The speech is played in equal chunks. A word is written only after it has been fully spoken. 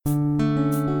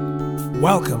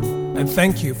Welcome and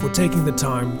thank you for taking the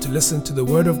time to listen to the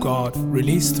Word of God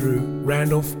released through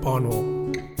Randolph Barnwell.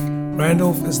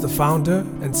 Randolph is the founder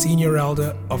and senior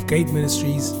elder of Gate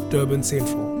Ministries, Durban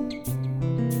Central.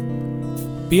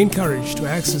 Be encouraged to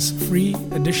access free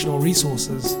additional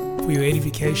resources for your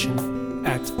edification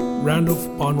at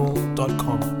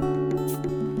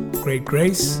randolphbarnwell.com. Great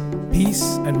grace,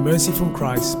 peace, and mercy from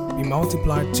Christ be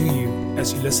multiplied to you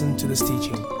as you listen to this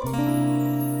teaching.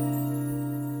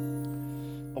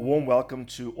 A warm welcome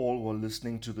to all who are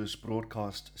listening to this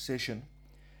broadcast session.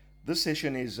 This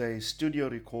session is a studio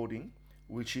recording,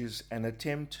 which is an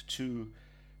attempt to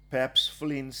perhaps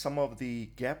fill in some of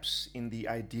the gaps in the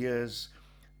ideas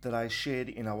that I shared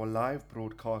in our live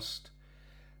broadcast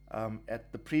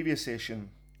at the previous session,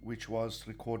 which was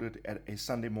recorded at a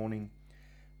Sunday morning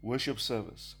worship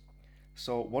service.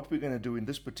 So what we're going to do in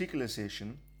this particular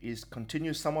session is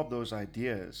continue some of those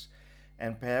ideas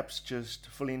and perhaps just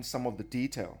fill in some of the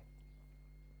detail.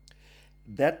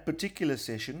 That particular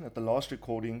session at the last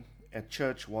recording at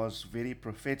church was very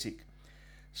prophetic.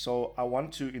 So I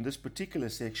want to, in this particular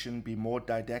section, be more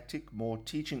didactic, more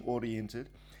teaching oriented,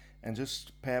 and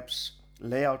just perhaps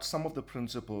lay out some of the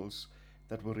principles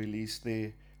that were released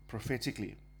there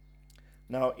prophetically.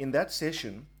 Now, in that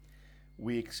session,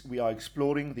 we are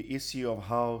exploring the issue of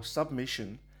how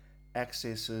submission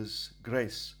accesses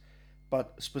grace,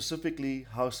 but specifically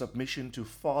how submission to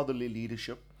fatherly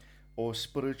leadership or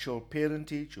spiritual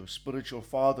parentage or spiritual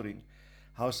fathering,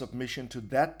 how submission to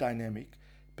that dynamic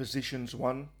positions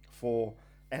one for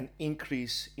an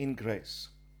increase in grace.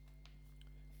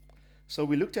 So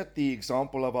we looked at the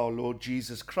example of our Lord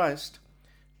Jesus Christ,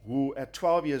 who at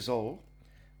 12 years old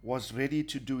was ready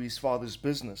to do his Father's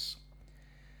business.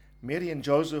 Mary and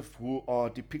Joseph, who are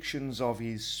depictions of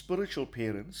his spiritual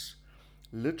parents,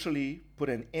 literally put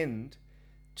an end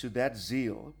to that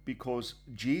zeal because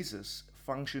Jesus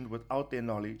functioned without their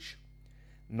knowledge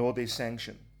nor their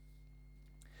sanction.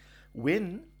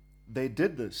 When they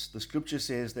did this, the scripture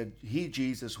says that he,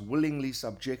 Jesus, willingly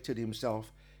subjected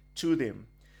himself to them.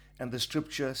 And the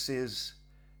scripture says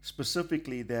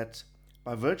specifically that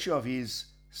by virtue of his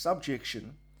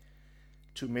subjection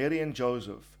to Mary and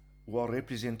Joseph, who are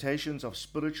representations of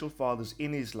spiritual fathers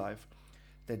in his life,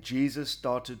 that Jesus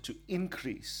started to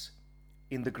increase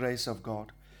in the grace of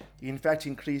God. He in fact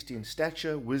increased in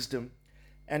stature, wisdom,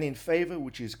 and in favor,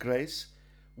 which is grace,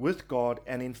 with God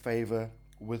and in favor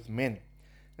with men.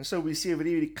 And so we see a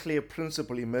very, very clear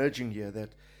principle emerging here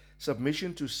that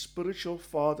submission to spiritual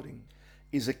fathering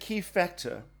is a key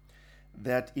factor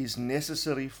that is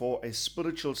necessary for a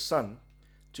spiritual son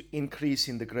to increase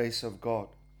in the grace of God.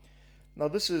 Now,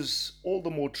 this is all the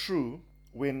more true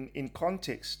when, in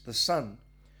context, the son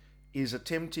is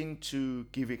attempting to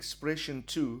give expression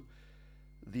to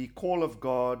the call of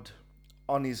God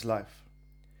on his life.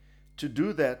 To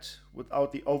do that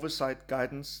without the oversight,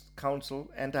 guidance,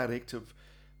 counsel, and directive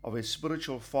of a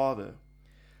spiritual father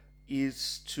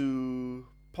is to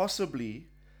possibly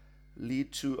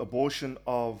lead to abortion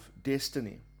of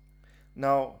destiny.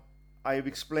 Now, I've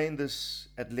explained this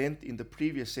at length in the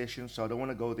previous session, so I don't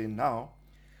want to go there now.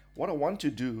 What I want to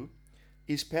do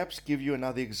is perhaps give you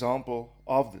another example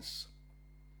of this.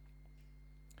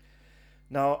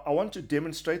 Now, I want to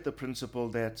demonstrate the principle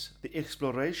that the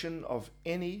exploration of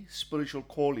any spiritual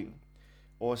calling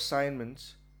or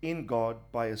assignment in God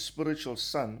by a spiritual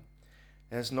son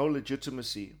has no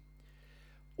legitimacy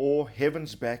or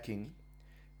heaven's backing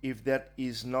if that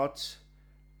is not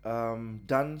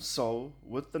done so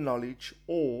with the knowledge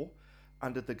or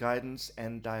under the guidance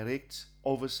and direct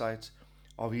oversight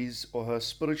of his or her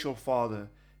spiritual father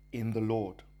in the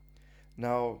Lord.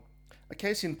 Now, a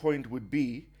case in point would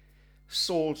be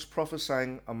Saul's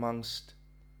prophesying amongst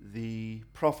the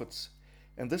prophets.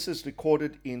 And this is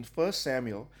recorded in 1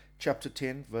 Samuel chapter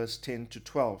 10, verse 10 to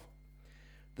 12.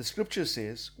 The scripture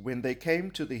says, when they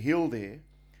came to the hill there,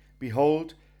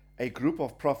 behold, a group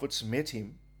of prophets met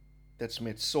him, that's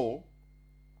met Saul,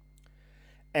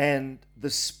 and the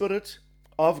Spirit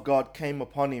of God came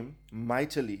upon him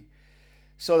mightily,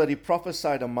 so that he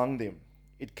prophesied among them.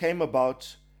 It came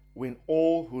about when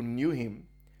all who knew him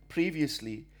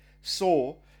previously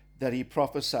saw that he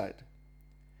prophesied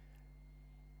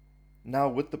now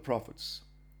with the prophets.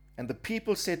 And the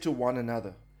people said to one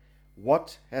another,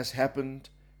 what has happened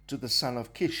to the son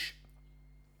of Kish?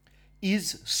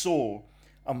 Is Saul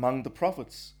among the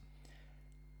prophets?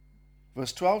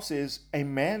 Verse 12 says, a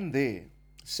man there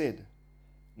said,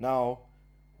 now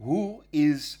who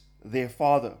is their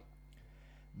father?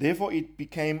 Therefore it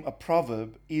became a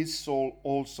proverb, is Saul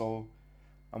also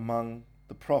among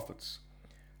the prophets?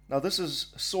 Now this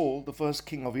is Saul, the first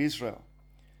king of Israel.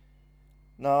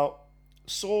 Now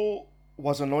Saul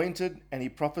was anointed and he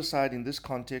prophesied in this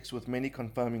context with many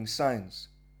confirming signs.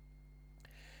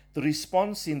 The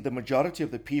response in the majority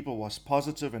of the people was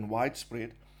positive and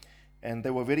widespread, and they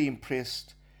were very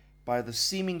impressed by the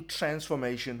seeming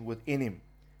transformation within him.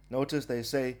 Notice they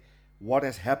say, "What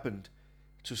has happened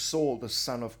to Saul, the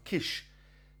son of Kish?"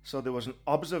 So there was an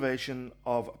observation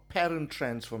of apparent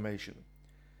transformation.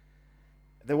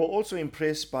 They were also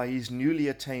impressed by his newly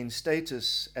attained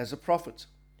status as a prophet.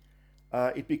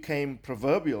 It became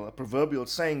a proverbial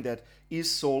saying that, "Is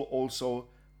Saul also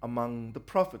among the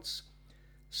prophets?"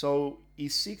 So he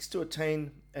seeks to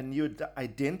attain a new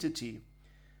identity,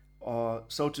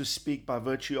 so to speak, by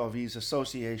virtue of his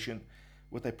association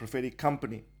with a prophetic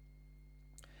company.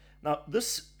 Now,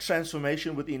 this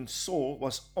transformation within Saul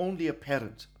was only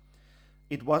apparent.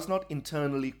 It was not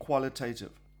internally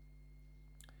qualitative.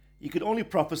 He could only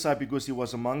prophesy because he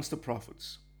was amongst the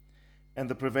prophets, and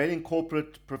the prevailing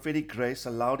corporate prophetic grace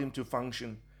allowed him to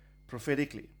function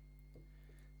prophetically.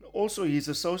 Also, his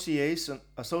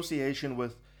association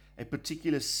with a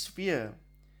particular sphere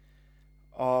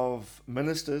of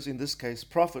ministers, in this case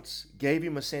prophets, gave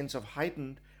him a sense of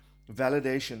heightened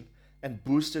validation and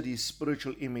boosted his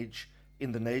spiritual image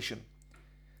in the nation.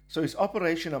 So his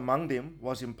operation among them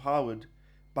was empowered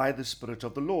by the Spirit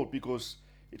of the Lord, because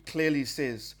it clearly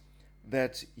says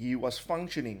that he was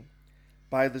functioning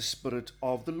by the Spirit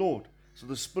of the Lord. So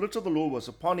the Spirit of the Lord was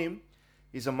upon him.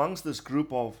 He's amongst this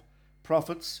group of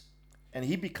prophets, and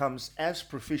he becomes as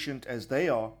proficient as they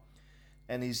are,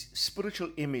 and his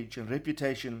spiritual image and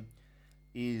reputation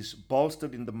is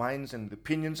bolstered in the minds and the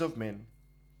opinions of men.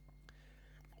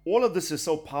 All of this is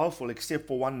so powerful except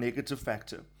for one negative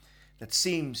factor that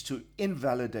seems to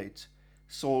invalidate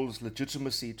Saul's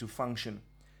legitimacy to function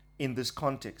in this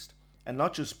context, and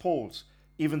not just Paul's,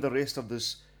 even the rest of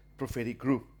this prophetic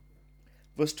group.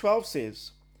 Verse 12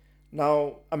 says,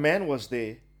 "Now a man was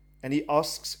there, and he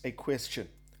asks a question."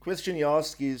 The question he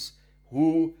asks is,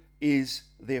 "Who is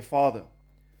their father?"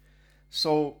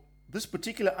 So this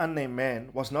particular unnamed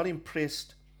man was not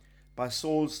impressed by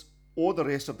Saul's or the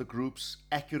rest of the group's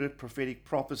accurate prophetic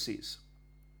prophecies.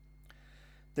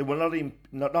 They were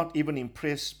not even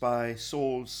impressed by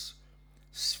Saul's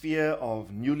sphere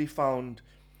of newly found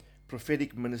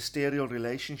prophetic ministerial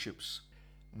relationships.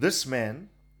 This man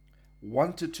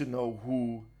wanted to know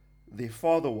who their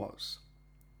father was.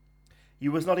 He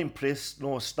was not impressed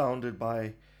nor astounded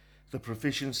by the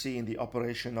proficiency in the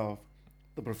operation of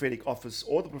the prophetic office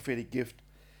or the prophetic gift,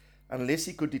 unless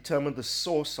he could determine the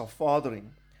source of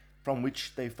fathering from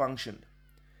which they functioned.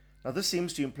 Now, this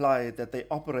seems to imply that they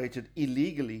operated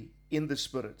illegally in the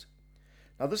Spirit.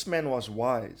 Now, this man was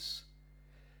wise.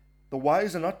 The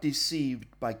wise are not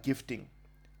deceived by gifting,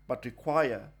 but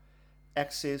require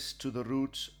access to the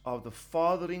root of the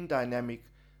fathering dynamic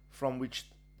from which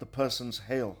the persons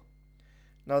hail.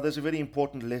 Now, there's a very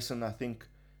important lesson, I think,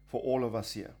 for all of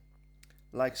us here.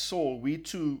 Like Saul, we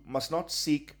too must not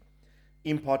seek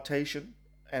impartation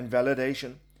and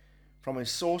validation from a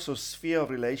source or sphere of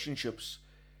relationships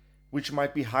which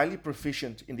might be highly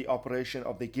proficient in the operation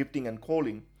of their gifting and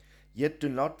calling, yet do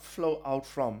not flow out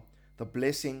from the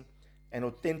blessing and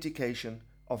authentication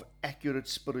of accurate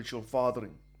spiritual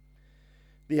fathering.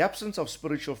 The absence of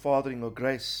spiritual fathering or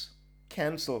grace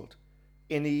cancelled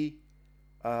any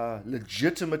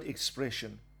legitimate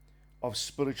expression of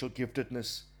spiritual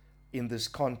giftedness in this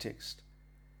context.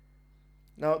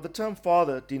 Now, the term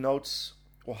father denotes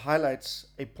or highlights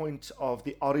a point of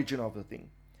the origin of the thing.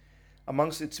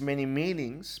 Amongst its many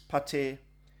meanings, pater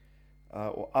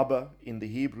or Abba in the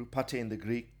Hebrew, pater in the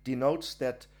Greek, denotes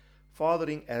that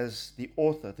fathering as the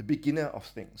author, the beginner of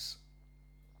things,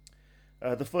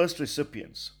 the first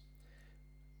recipients.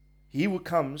 He who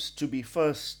comes to be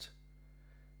first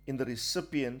in the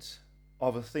recipient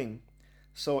of a thing,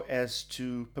 so as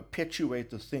to perpetuate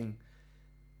the thing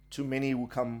to many who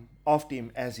come after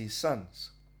him as his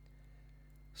sons.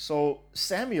 So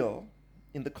Samuel,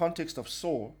 in the context of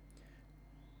Saul,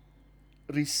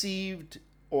 received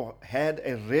or had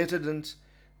a resident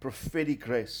prophetic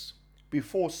grace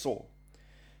before Saul.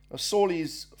 Now, Saul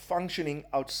is functioning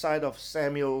outside of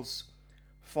Samuel's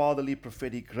fatherly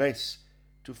prophetic grace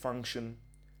to function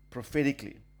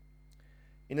prophetically.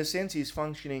 In a sense, he's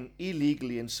functioning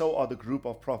illegally, and so are the group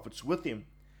of prophets with him.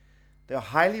 They're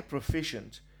highly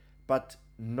proficient, but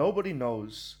nobody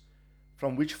knows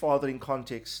from which fathering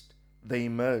context they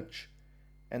emerge.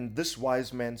 And this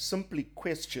wise man simply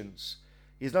questions.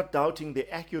 He's not doubting their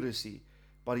accuracy,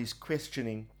 but he's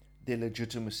questioning their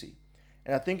legitimacy.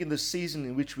 And I think in the season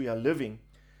in which we are living,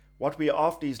 what we are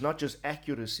after is not just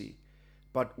accuracy,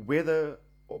 but whether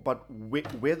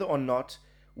or not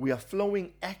we are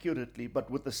flowing accurately, but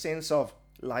with a sense of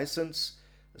license,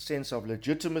 a sense of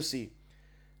legitimacy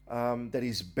that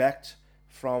is backed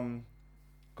from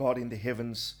God in the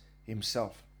heavens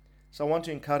himself. So I want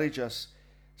to encourage us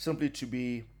simply to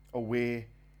be aware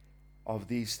of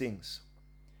these things.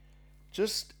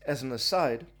 Just as an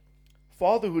aside,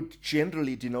 fatherhood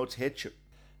generally denotes headship.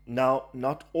 Now,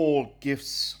 not all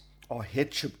gifts are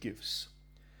headship gifts.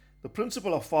 The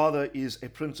principle of father is a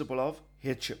principle of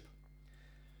headship.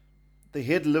 The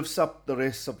head lifts up the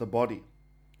rest of the body.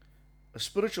 A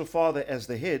spiritual father, as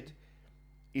the head,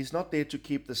 is not there to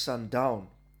keep the son down,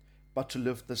 but to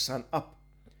lift the son up.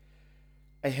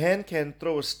 A hand can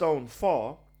throw a stone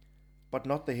far, but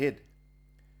not the head.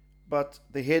 But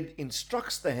the head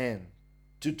instructs the hand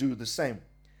to do the same.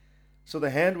 So the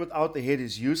hand without the head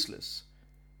is useless.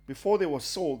 Before there was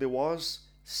Saul, there was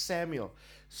Samuel.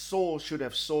 Saul should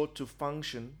have sought to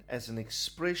function as an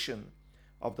expression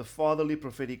of the fatherly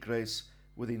prophetic grace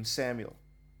within Samuel.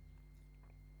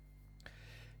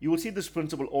 You will see this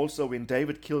principle also when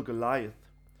David killed Goliath.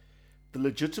 The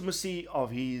legitimacy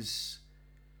of his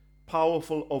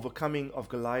powerful overcoming of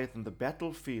Goliath in the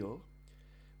battlefield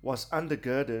was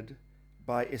undergirded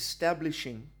by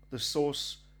establishing the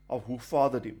source of who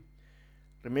fathered him.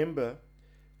 Remember,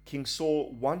 King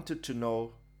Saul wanted to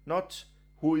know not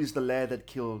who is the lad that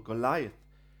killed Goliath.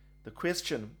 The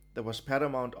question that was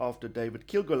paramount after David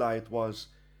killed Goliath was,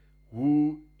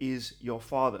 who is your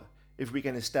father? If we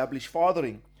can establish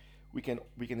fathering, we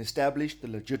can establish the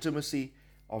legitimacy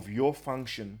of your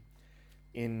function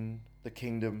in the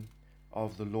kingdom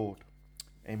of the Lord.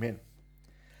 Amen.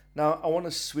 Now I want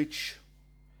to switch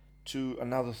to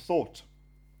another thought.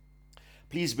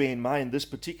 Please bear in mind this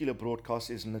particular broadcast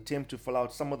is an attempt to fill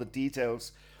out some of the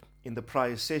details in the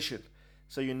prior session.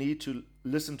 So you need to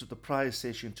listen to the prior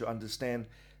session to understand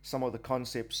some of the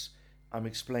concepts I'm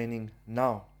explaining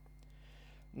now.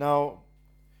 Now,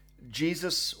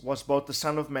 Jesus was both the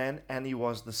Son of Man and he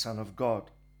was the Son of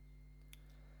God.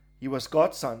 He was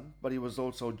God's son, but he was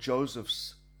also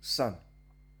Joseph's son.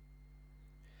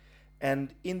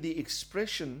 And in the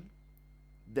expression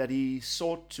that he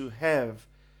sought to have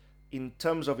in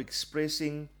terms of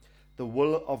expressing the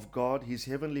will of God, his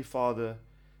heavenly Father,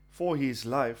 for his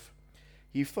life,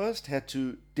 he first had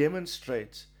to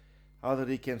demonstrate how that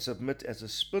he can submit as a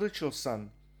spiritual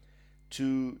son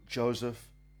to Joseph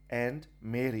and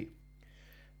Mary.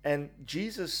 And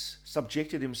Jesus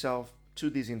subjected himself to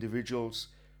these individuals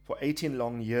for 18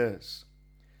 long years.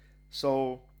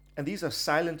 So, and these are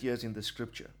silent years in the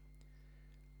scripture.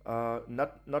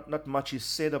 Not much is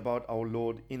said about our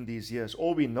Lord in these years.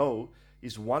 All we know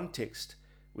is one text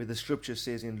where the scripture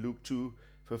says in Luke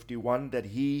 2:51 that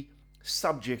he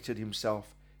subjected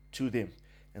himself to them.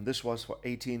 And this was for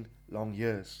 18 long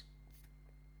years.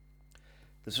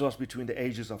 This was between the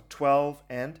ages of 12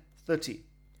 and 30.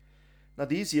 Now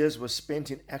these years were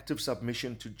spent in active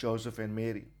submission to Joseph and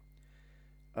Mary.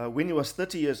 When he was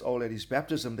 30 years old at his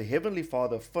baptism, the Heavenly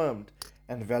Father affirmed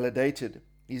and validated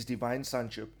his divine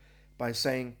sonship by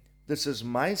saying, "This is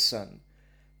my son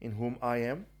in whom I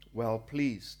am well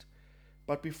pleased."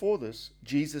 But before this,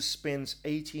 Jesus spends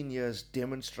 18 years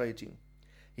demonstrating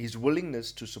his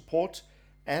willingness to support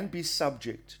and be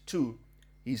subject to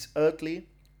his earthly,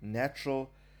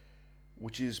 natural,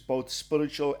 which is both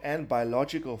spiritual and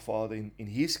biological father in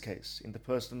his case, in the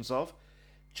persons of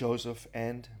Joseph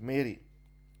and Mary.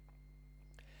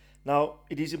 Now,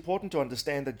 it is important to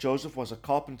understand that Joseph was a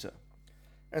carpenter,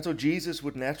 and so Jesus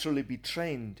would naturally be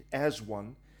trained as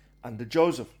one under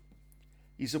Joseph.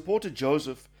 He supported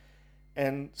Joseph,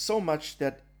 and so much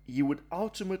that he would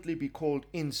ultimately be called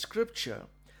in Scripture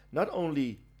not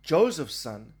only Joseph's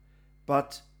son,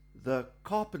 but the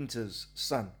carpenter's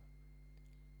son.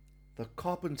 The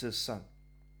carpenter's son.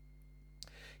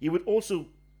 He would also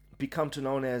become to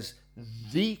known as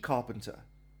the carpenter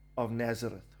of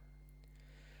Nazareth.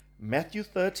 Matthew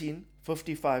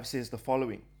 13:55 says the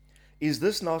following: "Is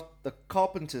this not the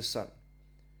carpenter's son?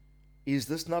 Is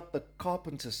this not the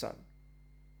carpenter's son?"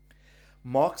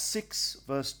 Mark 6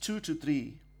 verse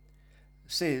 2-3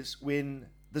 says, "When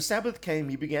the Sabbath came,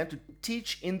 he began to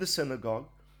teach in the synagogue,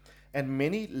 and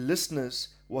many listeners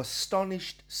were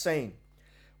astonished, saying,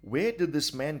 'Where did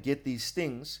this man get these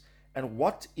things? And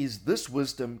what is this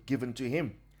wisdom given to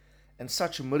him? And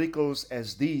such miracles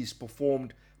as these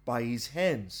performed by his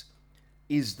hands?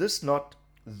 Is this not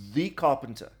the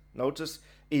carpenter?'" Notice,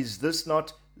 is this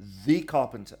not the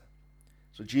carpenter?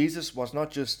 So Jesus was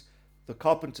not just the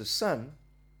carpenter's son,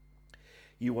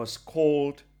 he was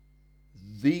called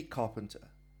the carpenter.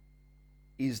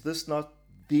 Is this not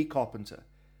the carpenter,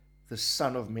 the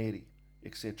son of Mary,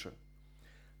 etc.?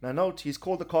 Now note, he's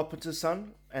called the carpenter's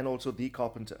son and also the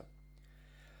carpenter.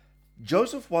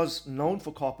 Joseph was known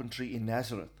for carpentry in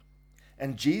Nazareth,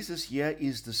 and Jesus here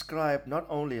is described not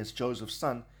only as Joseph's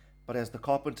son, but as the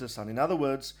carpenter's son. In other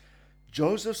words,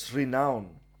 Joseph's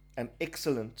renown and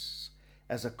excellence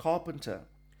as a carpenter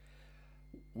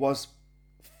was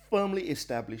firmly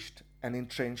established and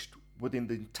entrenched within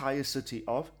the entire city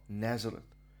of Nazareth.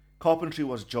 Carpentry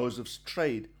was Joseph's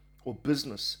trade or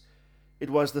business.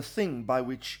 It was the thing by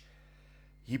which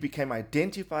he became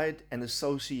identified and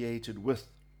associated with.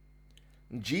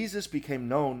 Jesus became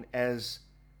known as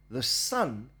the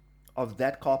son of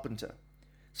that carpenter.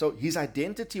 So his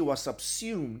identity was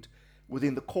subsumed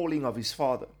within the calling of his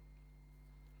father.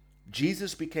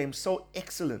 Jesus became so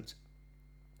excellent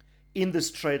in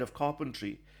this trade of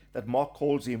carpentry that Mark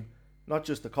calls him not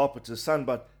just the carpenter's son,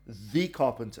 but the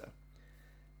carpenter.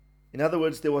 In other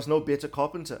words, there was no better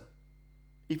carpenter.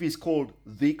 If he's called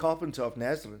the carpenter of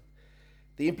Nazareth,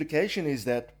 the implication is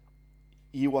that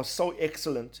he was so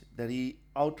excellent that he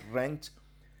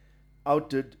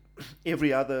outdid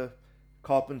every other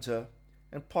carpenter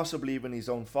and possibly even his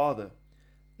own father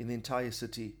in the entire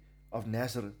city of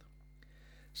Nazareth.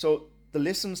 So the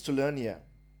lessons to learn here: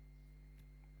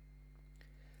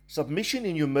 submission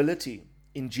in humility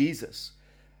in Jesus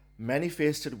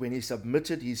manifested when he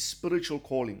submitted his spiritual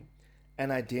calling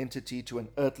and identity to an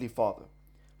earthly father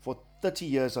for 30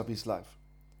 years of his life,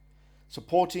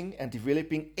 supporting and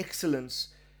developing excellence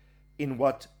in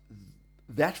what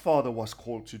that father was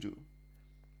called to do.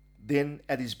 Then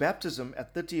at his baptism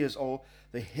at 30 years old,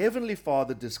 the Heavenly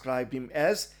Father described him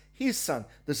as his son.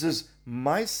 This is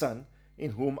my son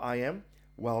in whom I am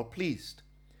well pleased.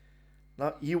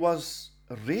 Now he was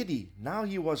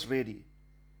ready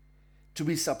to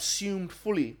be subsumed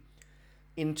fully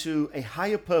into a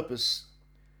higher purpose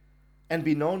and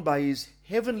be known by his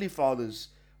Heavenly Father's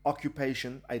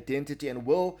occupation, identity, and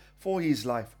will for his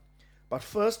life. But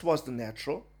first was the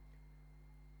natural,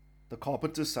 the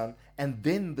carpenter's son, and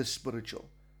then the spiritual,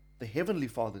 the Heavenly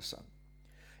Father's son.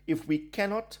 If we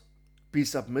cannot be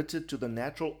submitted to the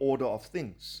natural order of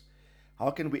things,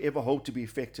 how can we ever hope to be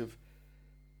effective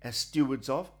as stewards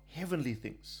of heavenly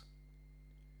things?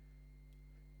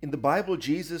 In the Bible,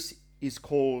 Jesus is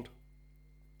called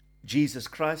Jesus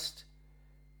Christ,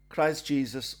 Christ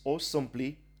Jesus, or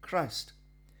simply Christ.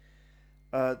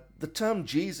 The term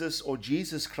Jesus or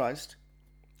Jesus Christ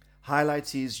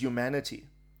highlights his humanity.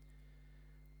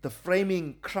 The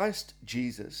framing Christ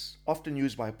Jesus, often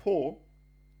used by Paul,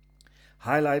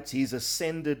 highlights his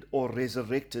ascended or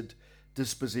resurrected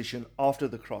disposition after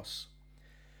the cross.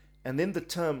 And then the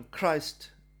term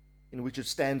Christ, in which it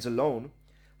stands alone,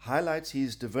 highlights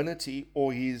his divinity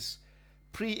or his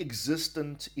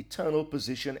pre-existent eternal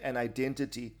position and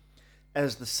identity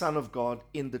as the Son of God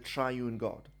in the triune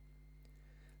God.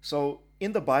 So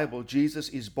in the Bible, Jesus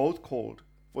is both called,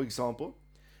 for example,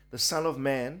 the Son of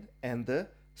Man and the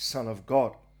Son of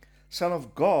God. Son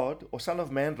of God, or Son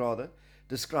of Man rather,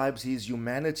 describes his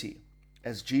humanity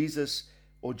as Jesus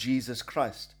or Jesus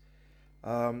Christ.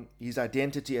 His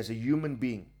identity as a human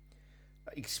being,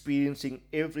 experiencing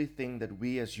everything that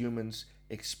we as humans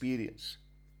experience.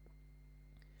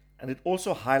 And it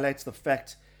also highlights the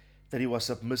fact that he was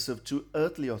submissive to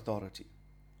earthly authority.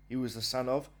 He was the son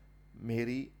of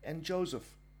Mary and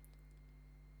Joseph.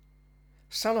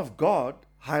 Son of God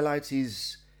highlights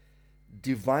his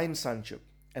divine sonship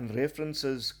and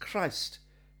references Christ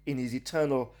in his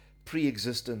eternal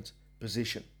pre-existent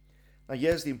position. Now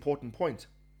here's the important point.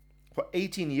 For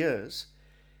 18 years,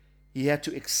 he had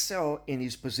to excel in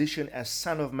his position as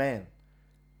Son of Man,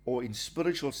 or in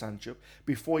spiritual sonship,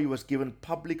 before he was given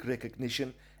public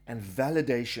recognition and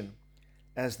validation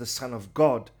as the Son of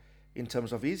God in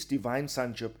terms of his divine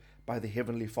sonship by the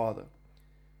Heavenly Father.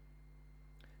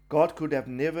 God could have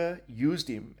never used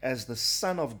him as the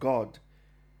Son of God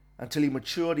until he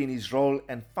matured in his role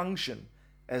and function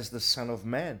as the Son of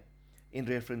Man, in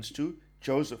reference to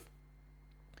Joseph.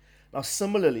 Now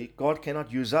similarly, God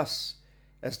cannot use us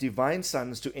as divine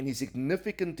sons to any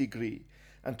significant degree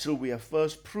until we have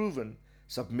first proven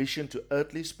submission to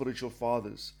earthly spiritual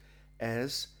fathers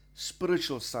as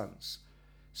spiritual sons,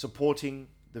 supporting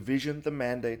the vision, the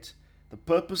mandate, the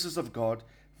purposes of God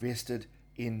vested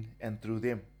in and through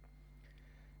them.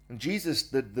 And Jesus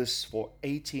did this for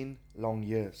 18 long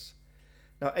years.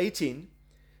 Now 18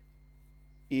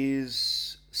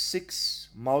 is 6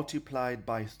 multiplied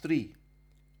by 3.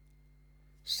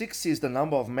 6 is the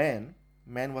number of man.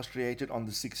 Man was created on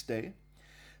the 6th day.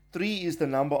 3 is the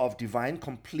number of divine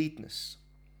completeness,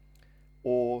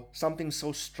 or something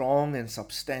so strong and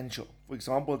substantial. For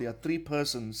example, there are 3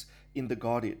 persons in the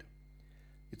Godhead.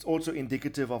 It's also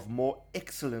indicative of more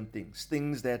excellent things,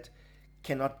 things that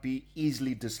cannot be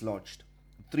easily dislodged.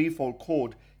 Threefold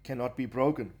cord cannot be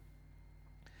broken.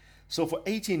 So for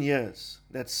 18 years,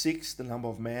 that's 6, the number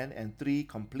of man, and 3,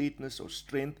 completeness or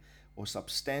strength or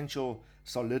substantial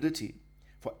solidity.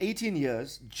 For 18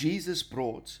 years, Jesus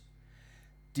brought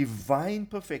divine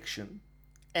perfection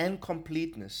and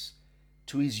completeness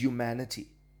to his humanity,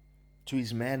 to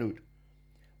his manhood,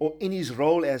 or in his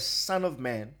role as Son of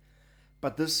Man.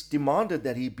 But this demanded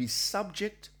that he be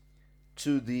subject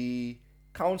to the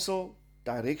counsel,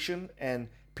 direction, and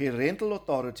parental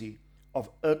authority of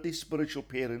earthly spiritual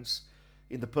parents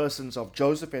in the persons of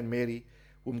Joseph and Mary,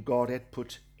 whom God had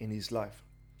put in his life.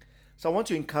 So I want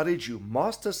to encourage you,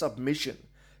 master submission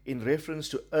in reference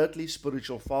to earthly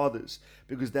spiritual fathers,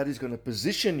 because that is going to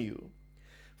position you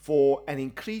for an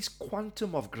increased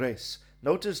quantum of grace.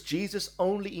 Notice Jesus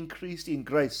only increased in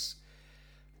grace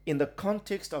in the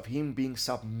context of him being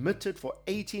submitted for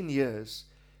 18 years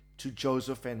to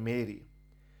Joseph and Mary.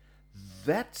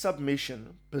 That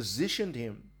submission positioned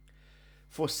him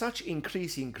for such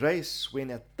increase in grace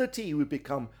when at 30 he would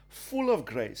become full of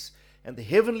grace, and the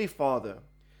Heavenly Father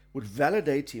would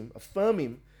validate him, affirm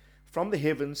him from the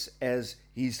heavens as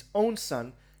his own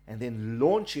son, and then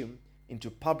launch him into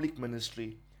public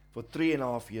ministry for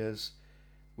 3.5 years,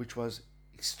 which was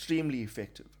extremely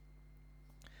effective.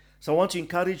 So I want to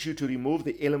encourage you to remove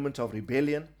the element of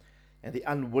rebellion and the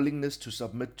unwillingness to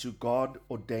submit to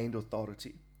God-ordained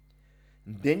authority.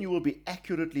 And then you will be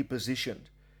accurately positioned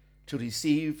to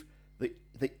receive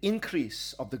the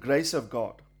increase of the grace of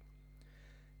God.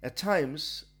 At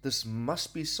times, this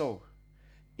must be so,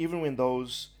 even when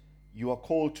those you are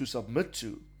called to submit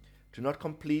to do not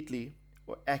completely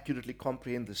or accurately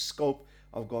comprehend the scope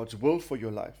of God's will for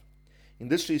your life. In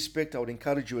this respect, I would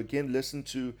encourage you again, listen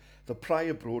to the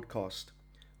prior broadcast,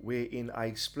 wherein I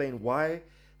explain why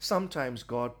sometimes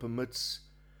God permits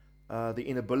the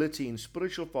inability in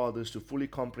spiritual fathers to fully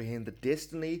comprehend the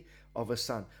destiny of a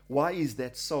son. Why is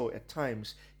that so at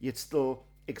times, yet still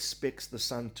expects the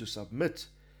son to submit?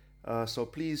 So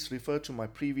please refer to my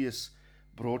previous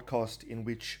broadcast in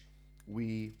which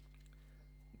we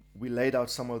laid out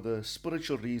some of the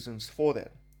spiritual reasons for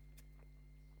that.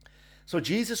 So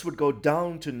Jesus would go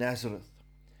down to Nazareth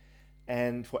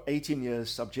and for 18 years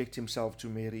subject himself to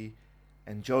Mary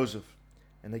and Joseph.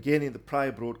 And again, in the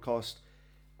prior broadcast,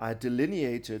 I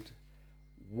delineated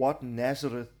what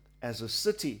Nazareth as a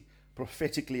city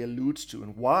prophetically alludes to,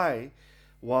 and why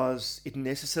was it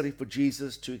necessary for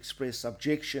Jesus to express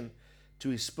subjection to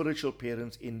his spiritual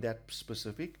parents in that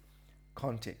specific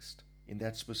context.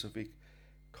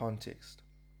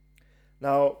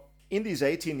 Now, in these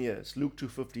 18 years, Luke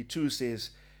 2:52 says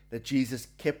that Jesus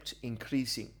kept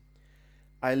increasing.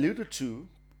 I alluded to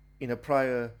in a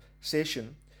prior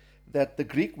session that the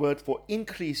Greek word for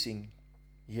increasing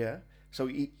here, so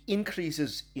it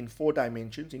increases in 4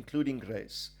 dimensions, including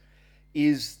grace,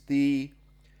 is the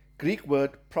Greek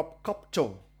word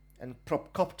propkopto. And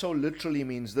propkopto literally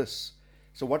means this.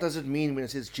 So what does it mean when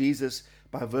it says Jesus,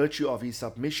 by virtue of his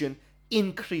submission,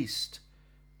 increased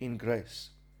in grace?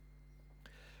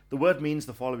 The word means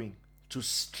the following: to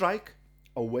strike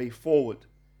a way forward,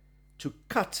 to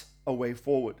cut a way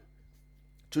forward,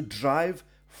 to drive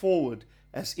forward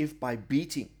as if by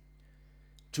beating,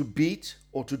 to beat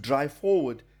or to drive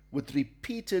forward with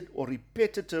repeated or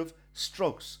repetitive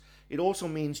strokes. It also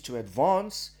means to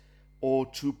advance or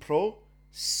to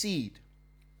proceed.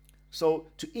 So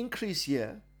to increase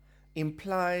here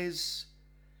implies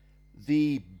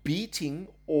the beating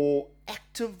or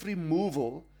active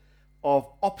removal of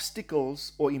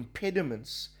obstacles or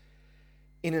impediments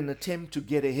in an attempt to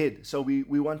get ahead. So we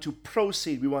want to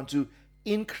proceed, we want to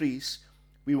increase,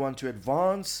 we want to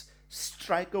advance,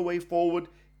 strike a way forward,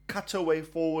 cut a way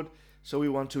forward. So we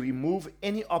want to remove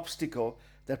any obstacle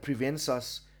that prevents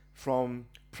us from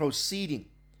proceeding.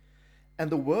 And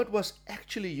the word was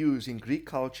actually used in Greek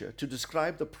culture to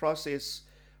describe the process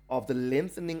of the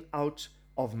lengthening out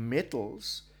of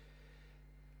metals,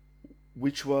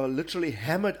 which were literally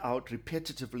hammered out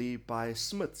repetitively by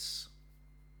smiths.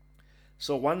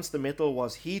 So once the metal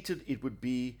was heated, it would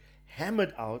be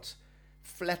hammered out,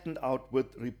 flattened out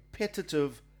with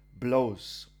repetitive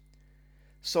blows.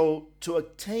 So to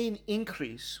attain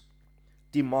increase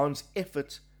demands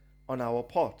effort on our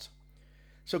part.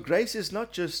 So grace is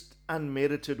not just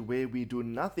unmerited where we do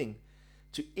nothing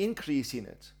to increase in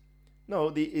it. No,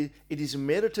 it is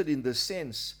merited in the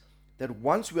sense that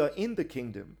once we are in the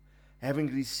kingdom, having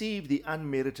received the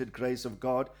unmerited grace of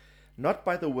God, not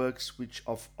by the works which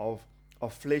of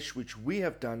flesh which we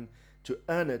have done to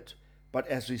earn it, but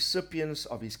as recipients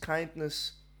of his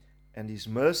kindness and his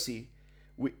mercy,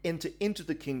 we enter into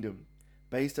the kingdom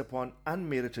based upon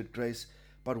unmerited grace,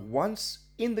 but once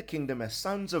in the kingdom as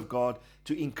sons of God,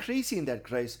 to increase in that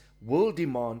grace will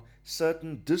demand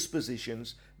certain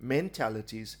dispositions,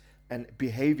 mentalities, and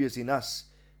behaviors in us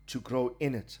to grow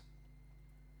in it.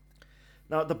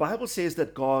 Now, the Bible says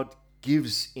that God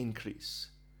gives increase.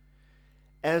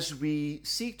 As we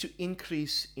seek to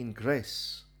increase in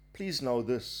grace, please know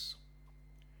this.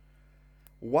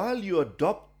 While you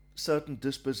adopt certain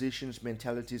dispositions,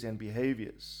 mentalities, and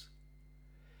behaviors,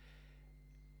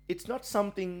 it's not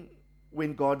something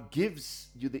when God gives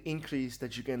you the increase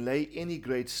that you can lay any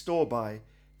great store by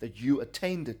that you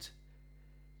attained it.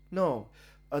 No,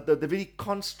 the very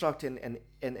construct and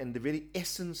the very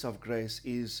essence of grace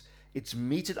is it's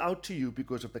meted out to you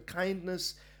because of the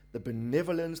kindness, the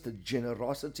benevolence, the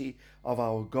generosity of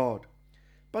our God.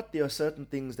 But there are certain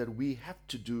things that we have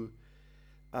to do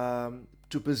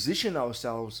to position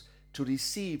ourselves to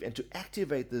receive and to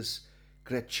activate this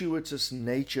gratuitous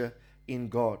nature in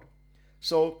God.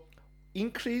 So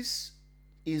increase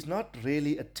is not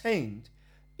really attained.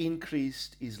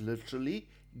 Increased is literally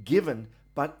given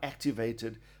but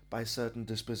activated by certain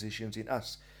dispositions in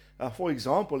us. For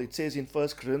example, it says in 1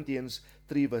 Corinthians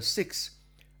 3 verse 6,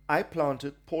 I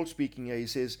planted, Paul speaking here, he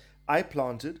says, I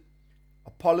planted,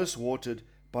 Apollos watered,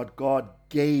 but God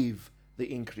gave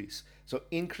the increase. So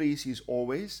increase is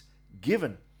always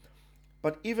given.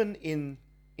 But even in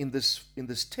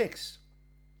this text,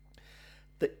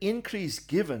 the increase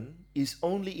given is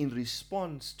only in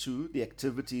response to the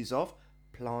activities of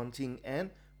planting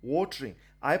and watering.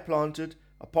 I planted,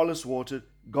 Apollos watered,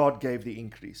 God gave the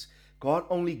increase. God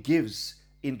only gives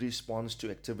in response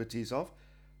to activities of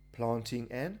planting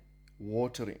and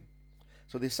watering.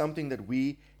 So there's something that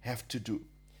we have to do.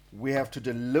 We have to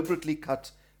deliberately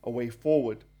cut a way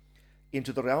forward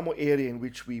into the realm or area in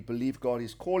which we believe God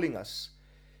is calling us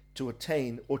to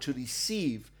attain or to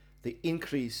receive the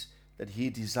increase that He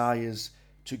desires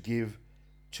to give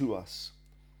to us.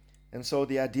 And so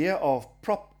the idea of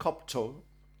propkopto,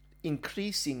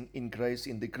 increasing in grace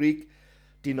in the Greek,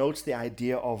 denotes the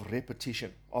idea of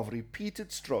repetition, of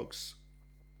repeated strokes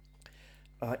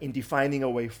in defining a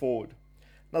way forward.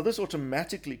 Now this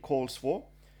automatically calls for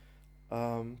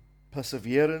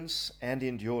perseverance and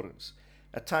endurance.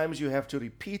 At times you have to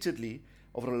repeatedly,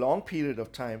 over a long period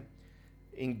of time,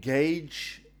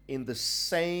 engage in the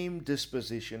same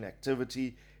disposition,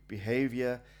 activity,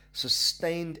 behavior,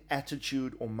 sustained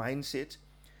attitude or mindset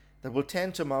that will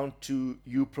tend to amount to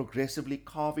you progressively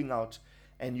carving out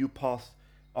a new path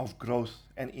of growth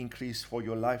and increase for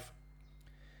your life.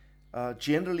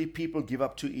 Generally, people give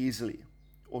up too easily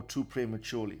or too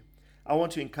prematurely. I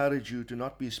want to encourage you to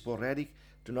not be sporadic,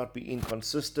 to not be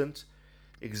inconsistent,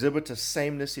 exhibit a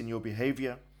sameness in your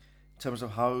behavior in terms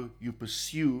of how you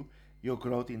pursue your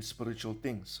growth in spiritual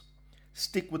things.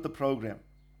 Stick with the program.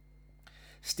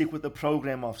 Stick with the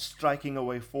program of striking a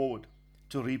way forward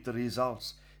to reap the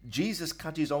results. Jesus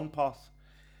cut His own path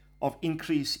of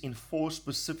increase in 4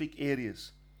 specific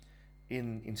areas: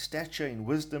 in stature, in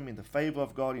wisdom, in the favor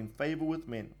of God, in favor with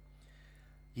men.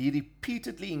 He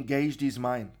repeatedly engaged His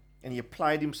mind and He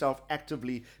applied Himself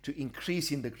actively to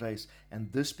increase in the grace,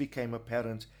 and this became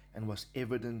apparent and was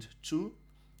evident to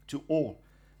all.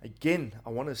 Again, I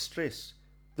want to stress,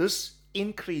 this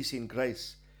increase in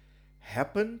grace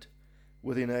happened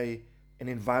within an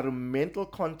environmental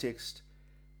context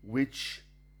in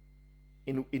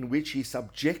which He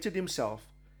submitted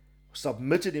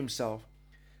Himself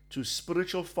to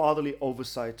spiritual fatherly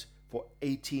oversight for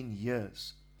 18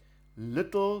 years.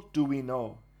 Little do we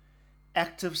know,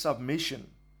 active submission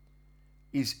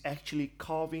is actually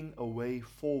carving a way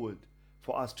forward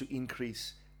for us to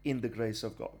increase in the grace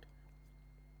of God.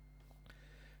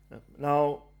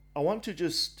 Now, I want to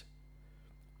just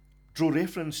draw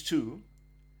reference to,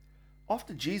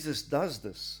 after Jesus does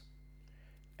this,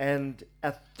 and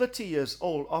at 30 years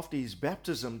old, after His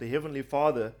baptism, the Heavenly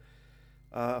Father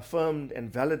affirmed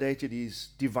and validated His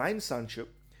divine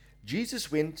sonship. Jesus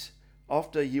went,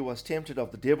 after He was tempted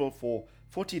of the devil for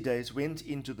 40 days, went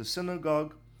into the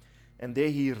synagogue, and there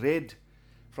He read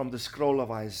from the scroll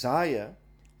of Isaiah,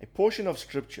 a portion of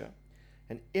scripture,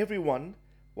 and everyone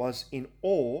was in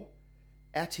awe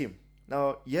at Him.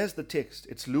 Now, here's the text.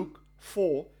 It's Luke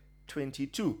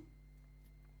 4:22.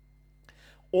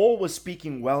 All were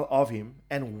speaking well of Him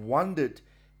and wondered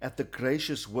at the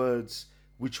gracious words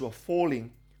which were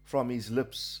falling from His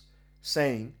lips,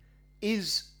 saying,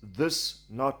 Is this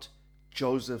not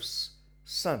Joseph's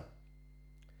son?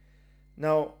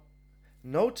 Now,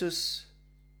 notice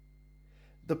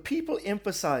the people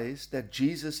emphasize that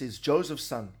Jesus is Joseph's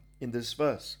son in this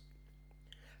verse.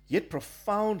 Yet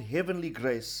profound heavenly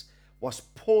grace was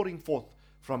pouring forth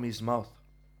from his mouth.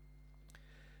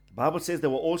 The Bible says they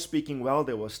were all speaking well,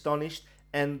 they were astonished,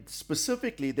 and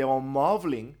specifically they were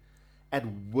marveling at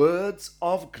words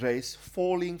of grace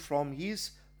falling from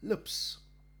his lips.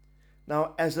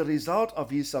 Now, as a result of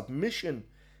his submission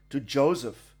to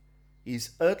Joseph,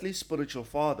 his earthly spiritual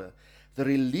father, the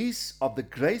release of the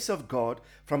grace of God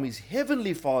from his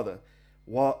heavenly Father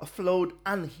flowed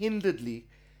unhinderedly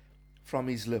from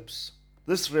his lips.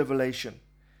 This revelation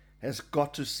has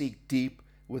got to sink deep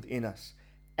within us.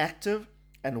 Active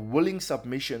and willing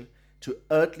submission to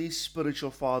earthly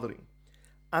spiritual fathering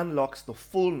unlocks the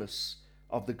fullness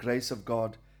of the grace of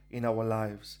God in our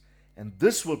lives, and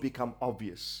this will become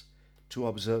obvious to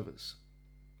observers.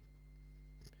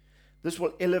 This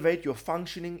will elevate your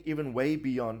functioning even way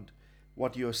beyond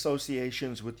what your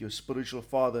associations with your spiritual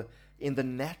father in the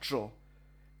natural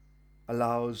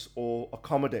allows or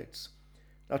accommodates.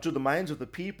 Now, to the minds of the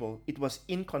people, it was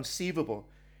inconceivable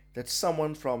that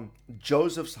someone from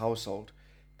Joseph's household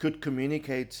could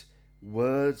communicate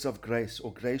words of grace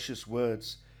or gracious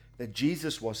words that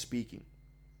Jesus was speaking.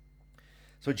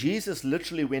 So Jesus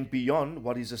literally went beyond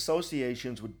what his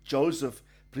associations with Joseph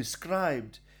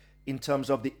prescribed in terms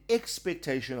of the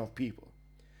expectation of people.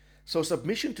 So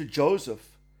submission to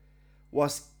Joseph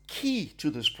was key to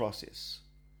this process.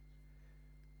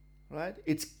 Right?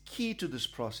 It's key to this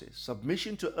process.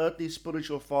 Submission to earthly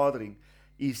spiritual fathering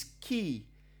is key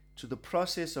to the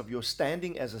process of your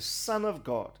standing as a son of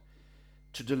God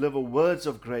to deliver words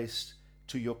of grace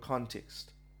to your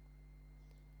context.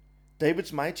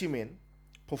 David's mighty men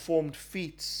performed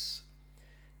feats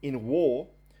in war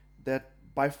that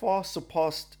by far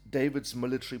surpassed David's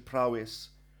military prowess,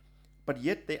 but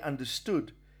yet they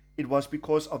understood it was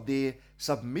because of their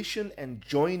submission and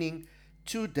joining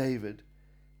to David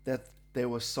that they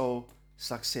were so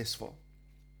successful.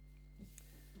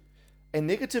 A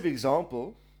negative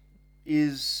example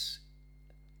is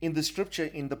in the scripture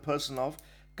in the person of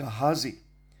Gehazi.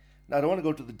 Now, I don't want to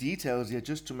go to the details here,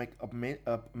 just to make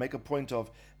a point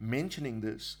of mentioning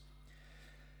this.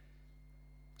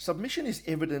 Submission is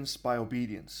evidenced by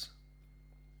obedience.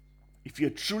 If you're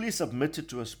truly submitted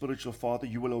to a spiritual father,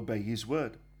 you will obey his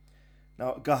word.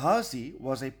 Now, Gehazi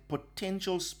was a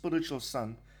potential spiritual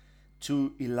son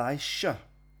to Elisha,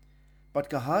 but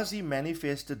Gehazi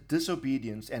manifested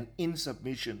disobedience and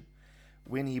insubmission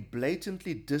when he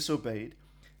blatantly disobeyed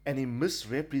and he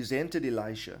misrepresented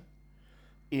Elisha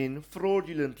in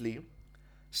fraudulently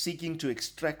seeking to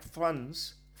extract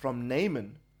funds from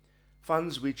Naaman,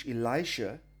 funds which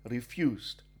Elisha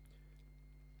refused.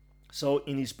 So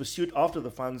in his pursuit after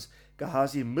the funds,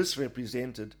 Gehazi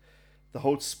misrepresented the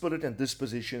whole spirit and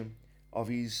disposition of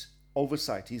his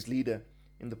oversight, his leader,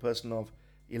 in the person of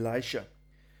Elisha.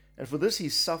 And for this he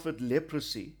suffered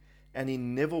leprosy, and he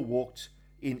never walked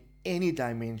in any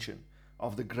dimension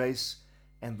of the grace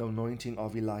and the anointing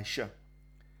of Elisha.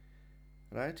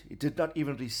 Right? He did not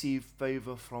even receive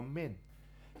favor from men.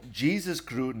 Jesus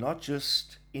grew not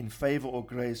just in favor or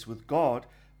grace with God,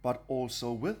 but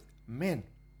also with men.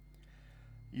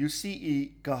 You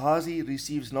see, Gehazi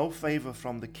receives no favor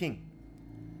from the king.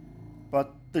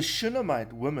 But the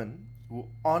Shunammite woman, who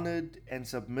honored and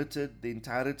submitted the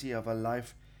entirety of her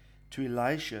life to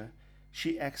Elisha,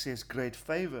 she accessed great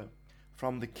favor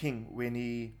from the king when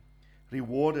he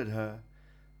rewarded her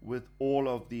with all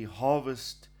of the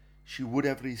harvest she would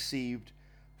have received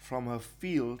from her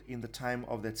field in the time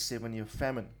of that 7-year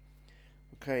famine.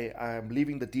 Okay, I'm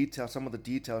leaving the details, some of the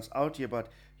details out here, but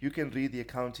you can read the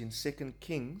account in 2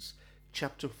 Kings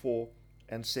chapter 4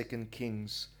 and 2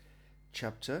 Kings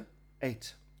chapter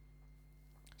 8.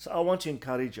 So I want to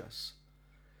encourage us.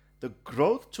 The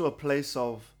growth to a place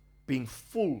of being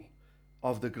full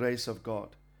of the grace of God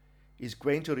is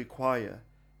going to require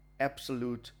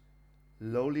absolute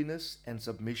lowliness and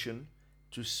submission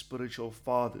to spiritual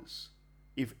fathers.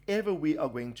 If ever we are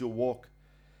going to walk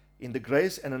in the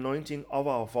grace and anointing of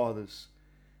our fathers,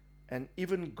 and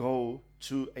even go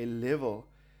to a level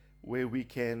where we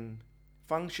can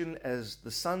function as the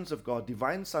sons of God,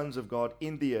 divine sons of God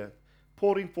in the earth,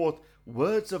 pouring forth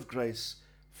words of grace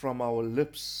from our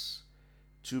lips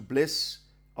to bless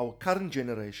our current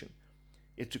generation,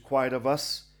 it required of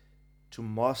us to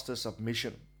master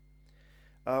submission.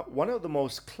 One of the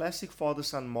most classic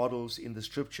father-son models in the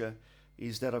scripture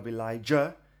is that of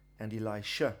Elijah and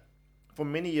Elisha. For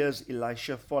many years,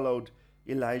 Elisha followed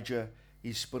Elijah,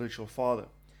 his spiritual father.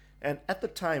 And at the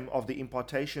time of the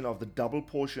impartation of the double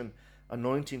portion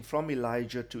anointing from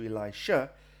Elijah to Elisha,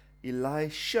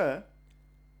 Elisha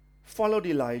followed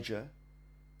Elijah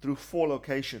through 4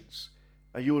 locations.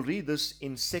 You will read this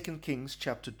in 2 Kings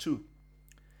chapter 2.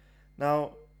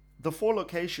 Now, the 4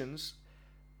 locations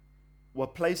were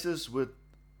places with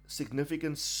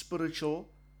significant spiritual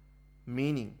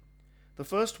meaning. The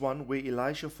first one, where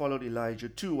Elisha followed Elijah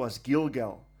to, was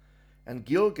Gilgal. And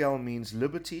Gilgal means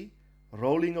liberty,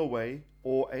 rolling away,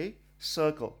 or a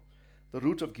circle. The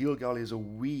root of Gilgal is a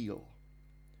wheel.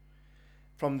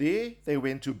 From there, they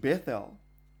went to Bethel,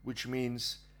 which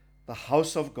means the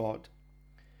house of God.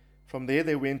 From there,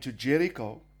 they went to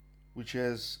Jericho, which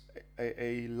has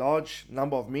a large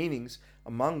number of meanings,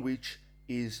 among which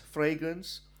is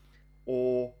fragrance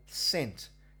or scent.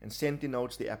 And scent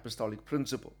denotes the apostolic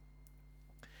principle.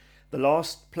 The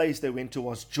last place they went to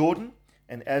was Jordan.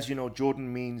 And as you know,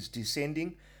 Jordan means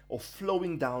descending or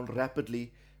flowing down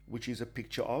rapidly, which is a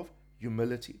picture of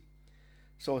humility.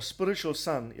 So a spiritual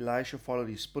son, Elisha, followed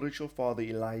his spiritual father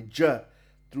Elijah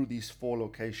through these 4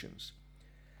 locations.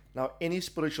 Now, any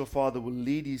spiritual father will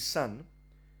lead his son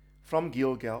from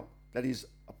Gilgal, that is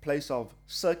a place of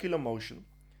circular motion.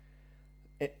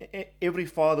 Every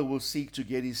father will seek to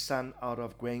get his son out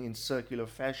of going in circular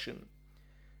fashion,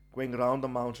 going around the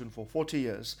mountain for 40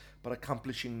 years, but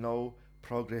accomplishing no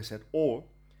progress at all,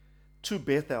 to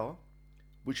Bethel,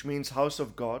 which means house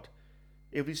of God.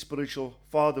 Every spiritual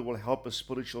father will help a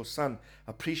spiritual son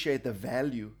appreciate the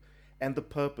value and the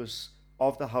purpose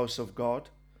of the house of God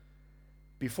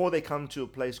before they come to a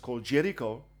place called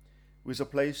Jericho, which is a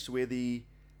place where the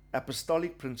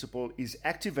apostolic principle is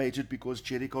activated, because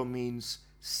Jericho means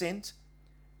sent,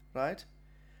 right?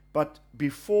 But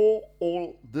before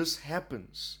all this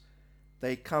happens,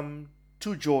 they come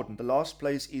to Jordan. The last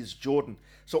place is Jordan.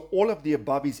 So all of the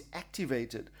above is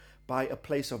activated by a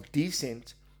place of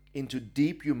descent into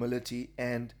deep humility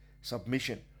and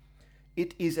submission.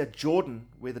 It is at Jordan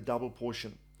where the double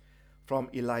portion from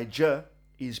Elijah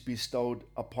is bestowed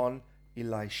upon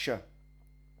Elisha.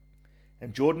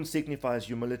 And Jordan signifies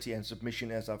humility and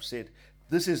submission, as I've said.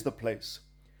 This is the place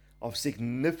of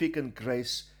significant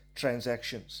grace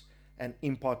transactions and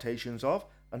impartations of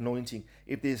anointing.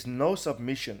 If there's no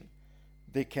submission,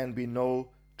 there can be no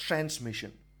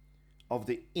transmission of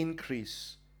the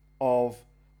increase of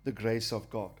the grace of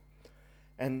God.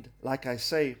 And like I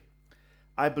say,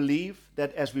 I believe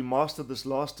that as we master this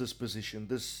last disposition,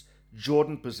 this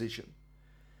Jordan position,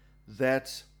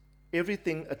 that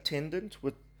everything attendant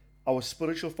with our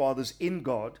spiritual fathers in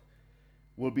God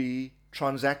will be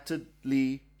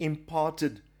transactedly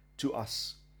imparted to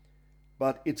us.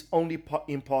 But it's only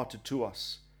imparted to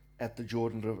us at the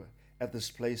Jordan River, at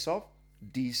this place of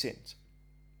descent.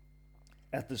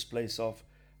 At this place of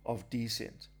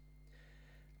descent.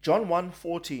 John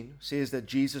 1:14 says that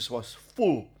Jesus was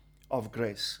full of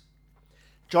grace.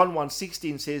 John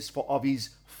 1:16 says, for of his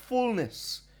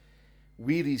fullness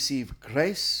we receive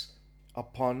grace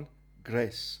upon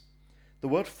grace. The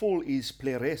word full is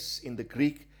pleres in the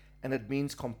Greek, and it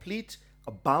means complete,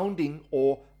 abounding,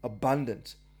 or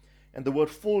abundant. And the word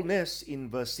fullness in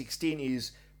verse 16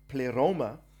 is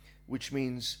pleroma, which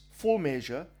means full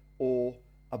measure or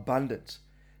abundant.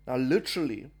 Now,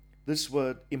 literally, this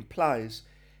word implies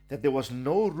that there was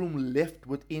no room left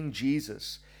within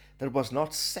Jesus that was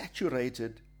not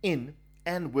saturated in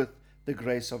and with the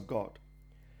grace of God.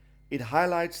 It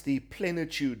highlights the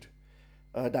plenitude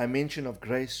dimension of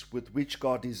grace with which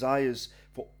God desires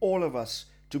for all of us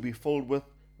to be filled with,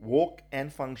 walk,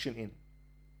 and function in.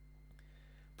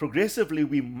 Progressively,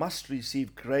 we must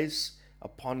receive grace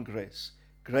upon grace,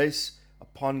 grace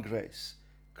upon grace,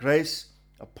 grace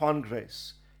upon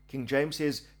grace. King James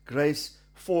says, grace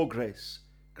for grace,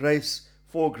 grace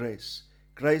for grace,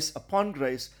 grace upon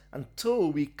grace,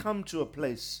 until we come to a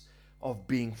place of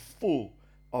being full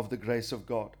of the grace of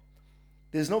God.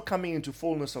 There's no coming into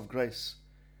fullness of grace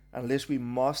unless we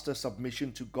master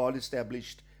submission to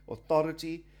God-established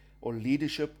authority or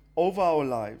leadership over our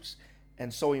lives,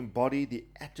 and so embody the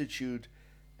attitude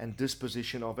and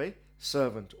disposition of a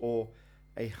servant or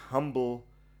a humble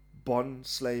bond,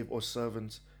 slave, or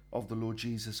servant of the Lord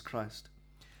Jesus Christ.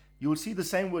 You will see the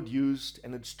same word used,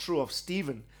 and it's true of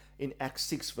Stephen in Acts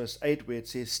 6 verse 8, where it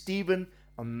says, Stephen,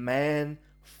 a man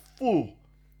full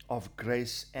of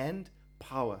grace and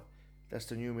power. That's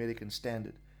the New American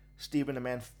Standard. Stephen, a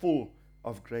man full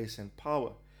of grace and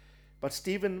power. But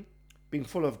Stephen, being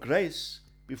full of grace,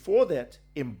 before that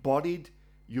embodied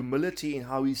humility in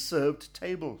how he served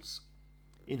tables,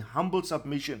 in humble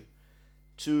submission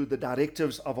to the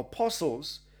directives of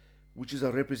apostles, which is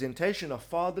a representation of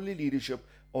fatherly leadership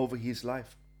over his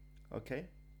life. Okay?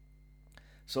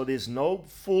 So there's no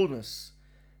fullness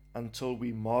until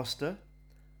we master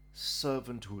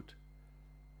servanthood.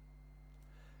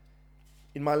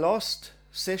 In my last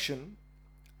session,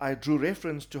 I drew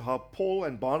reference to how Paul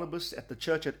and Barnabas at the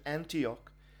church at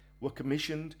Antioch were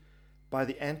commissioned by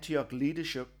the Antioch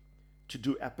leadership to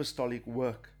do apostolic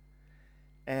work.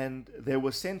 And they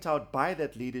were sent out by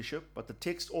that leadership, but the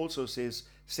text also says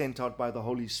sent out by the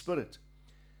Holy Spirit.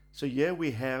 So here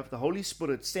we have the Holy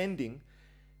Spirit sending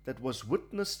that was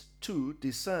witnessed to,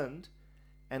 discerned,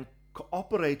 and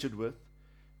cooperated with,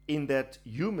 in that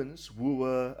humans who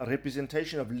were a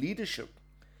representation of leadership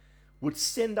would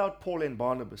send out Paul and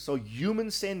Barnabas. So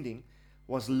human sending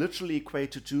was literally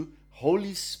equated to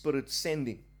Holy Spirit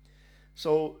sending.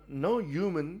 So no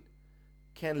human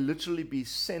can literally be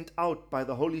sent out by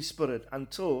the Holy Spirit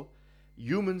until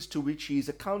humans to which he is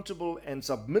accountable and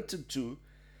submitted to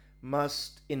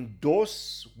must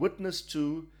endorse, witness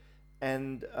to,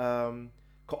 and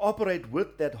cooperate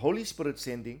with that Holy Spirit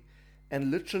sending,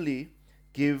 and literally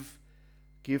give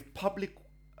public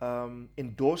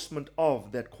endorsement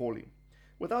of that calling.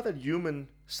 Without that human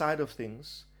side of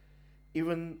things,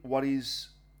 even what is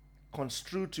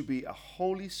construed to be a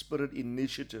Holy Spirit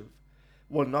initiative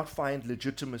will not find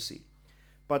legitimacy.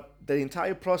 But the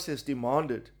entire process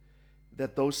demanded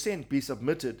that those sent be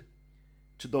submitted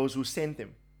to those who sent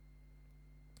them.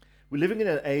 We're living in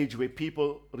an age where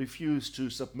people refuse to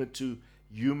submit to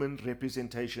human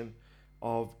representation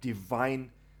of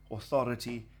divine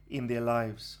authority in their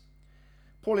lives.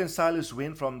 Paul and Silas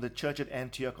went from the church at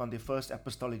Antioch on their first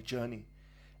apostolic journey,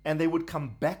 and they would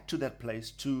come back to that place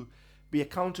to be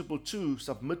accountable to,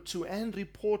 submit to, and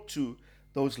report to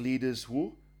those leaders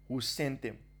who sent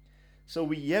them. So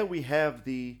we have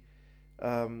the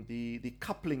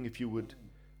coupling, if you would,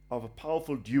 of a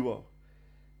powerful duo: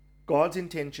 God's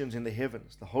intentions in the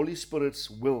heavens, the Holy Spirit's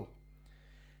will,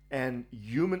 and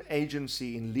human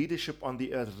agency in leadership on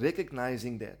the earth,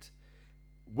 recognizing that,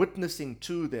 witnessing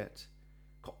to that,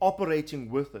 cooperating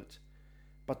with it.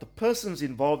 But the persons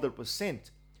involved that were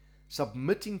sent,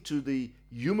 submitting to the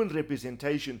human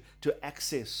representation to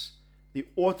access the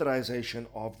authorization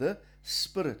of the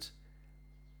Spirit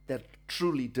that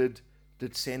truly did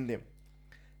send them.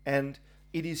 And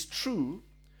it is true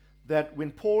that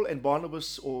when Paul and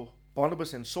Barnabas, or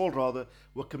Barnabas and Saul rather,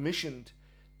 were commissioned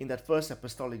in that first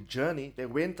apostolic journey, they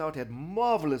went out, had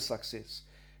marvelous success.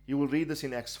 You will read this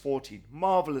in Acts 14,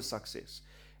 marvelous success.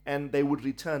 And they would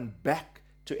return back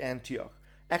to Antioch.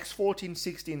 Acts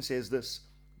 14:16 says this: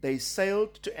 they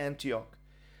sailed to Antioch,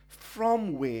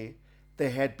 from where they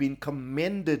had been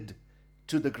commended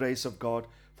to the grace of God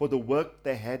for the work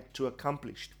they had to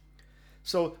accomplish.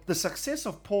 So the success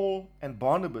of Paul and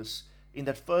Barnabas in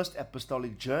that first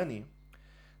apostolic journey,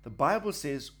 the Bible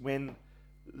says, when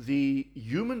the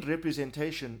human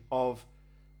representation of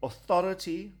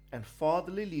authority and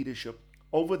fatherly leadership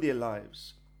over their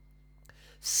lives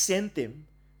sent them,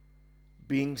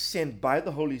 being sent by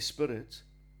the Holy Spirit,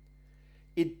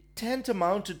 it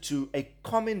tantamounted to a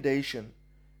commendation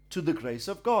to the grace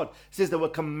of God. It says they were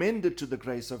commended to the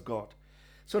grace of God.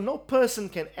 So no person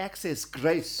can access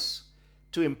grace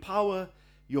to empower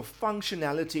your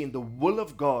functionality in the will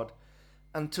of God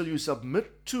until you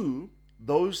submit to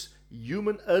those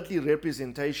human earthly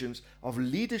representations of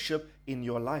leadership in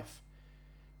your life.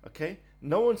 Okay?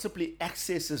 No one simply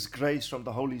accesses grace from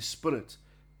the Holy Spirit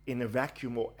in a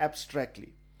vacuum or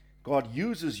abstractly. God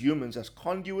uses humans as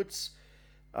conduits,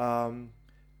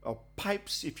 or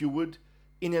pipes, if you would,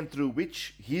 in and through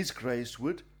which His grace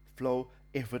would flow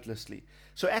effortlessly.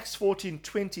 So Acts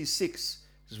 14:26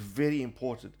 is very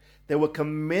important. They were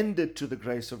commended to the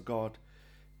grace of God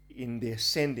in their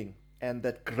sending, and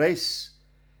that grace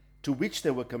to which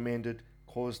they were commended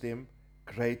caused them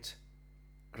great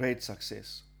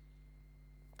success.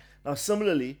 Now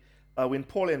similarly, when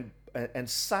Paul and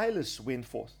Silas went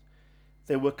forth,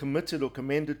 they were committed or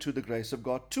commended to the grace of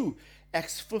God too.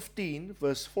 Acts 15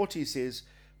 verse 40 says,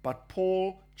 but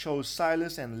Paul chose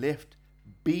Silas and left,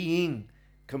 being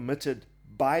committed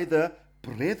by the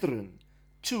brethren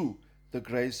to the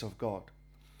grace of God.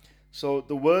 So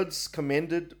the words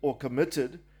commended or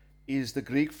committed is the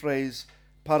Greek phrase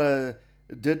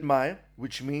paradidmai,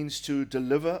 which means to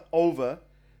deliver over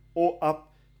or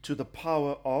up to the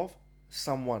power of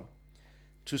someone,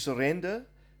 to surrender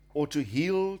or to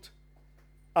yield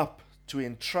up, to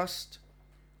entrust,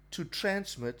 to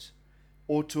transmit,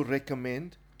 or to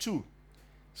recommend to.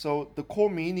 So the core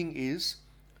meaning is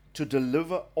to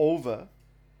deliver over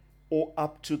or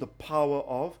up to the power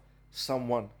of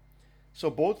someone. So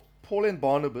both Paul and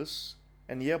Barnabas,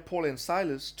 and here Paul and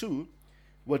Silas too,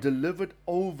 were delivered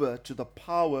over to the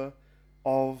power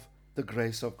of the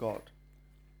grace of God.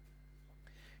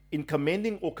 In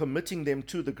commending or committing them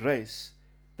to the grace,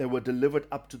 they were delivered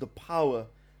up to the power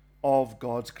of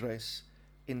God's grace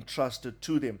entrusted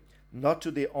to them, not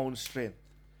to their own strength.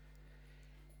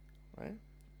 Right?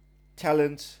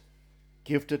 Talent,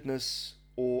 giftedness,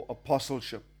 or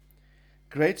apostleship.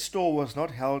 Great store was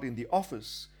not held in the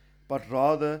office, but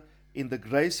rather in the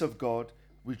grace of God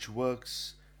which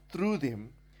works through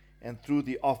them and through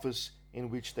the office in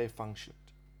which they functioned.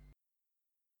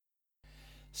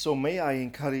 So may I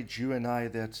encourage you and I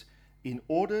that in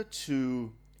order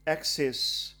to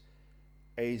access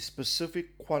a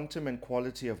specific quantum and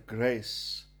quality of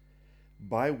grace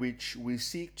by which we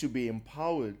seek to be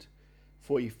empowered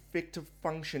for effective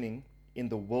functioning in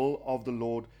the will of the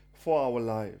Lord for our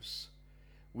lives,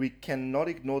 we cannot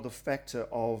ignore the factor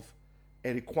of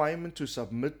a requirement to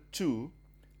submit to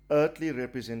earthly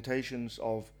representations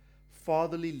of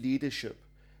fatherly leadership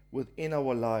within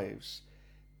our lives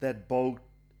that both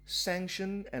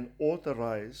sanction and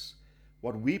authorize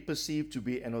what we perceive to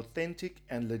be an authentic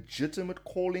and legitimate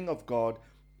calling of God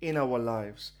in our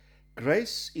lives.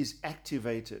 Grace is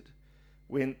activated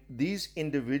when these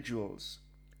individuals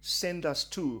send us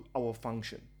to our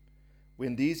function,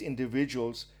 when these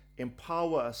individuals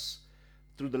empower us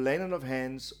through the laying of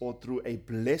hands or through a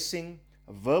blessing,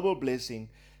 a verbal blessing,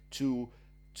 to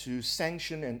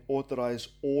sanction and authorize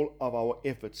all of our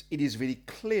efforts. It is very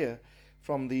clear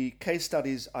from the case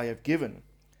studies I have given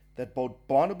that both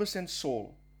Barnabas and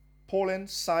Saul, Paul and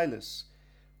Silas,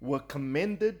 were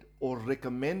commended or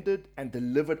recommended and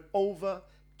delivered over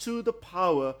to the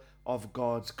power of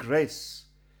God's grace.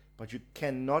 But you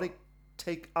cannot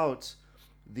take out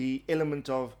the element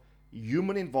of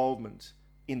human involvement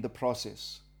in the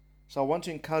process. So I want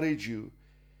to encourage you,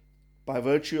 by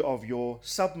virtue of your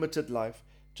submitted life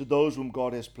to those whom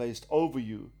God has placed over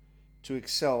you, to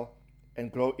excel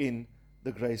and grow in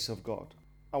the grace of God.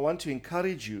 I want to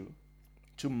encourage you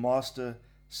to master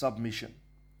submission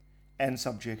and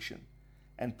subjection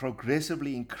and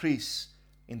progressively increase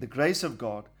in the grace of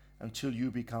God until you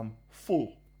become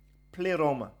full,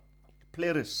 pleroma,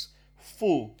 pleris,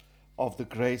 full of the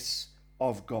grace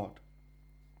of God.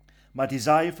 My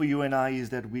desire for you and I is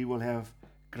that we will have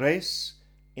grace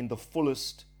in the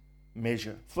fullest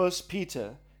measure. 1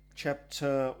 Peter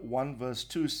chapter 1 verse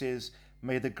 2 says,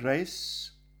 May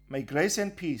grace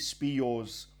and peace be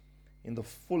yours in the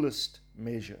fullest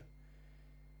measure.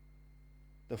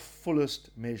 The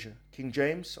fullest measure. King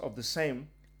James of the same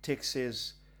text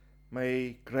says,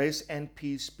 May grace and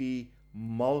peace be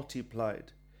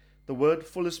multiplied. The word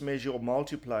fullest measure or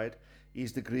multiplied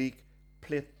is the Greek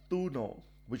plethuno,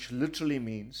 which literally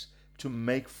means to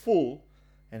make full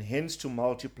and hence to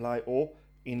multiply or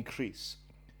increase.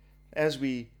 As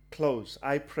we close,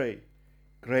 I pray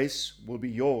grace will be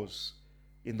yours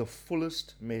in the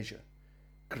fullest measure.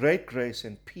 Great grace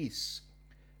and peace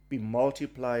be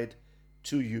multiplied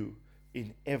to you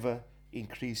in ever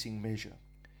increasing measure.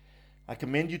 I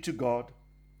commend you to God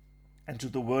and to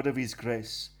the word of His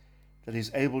grace that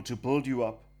is able to build you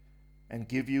up and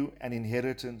give you an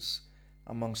inheritance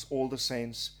amongst all the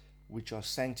saints which are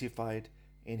sanctified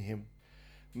in Him.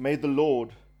 May the Lord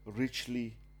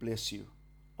richly bless you.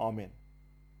 Amen.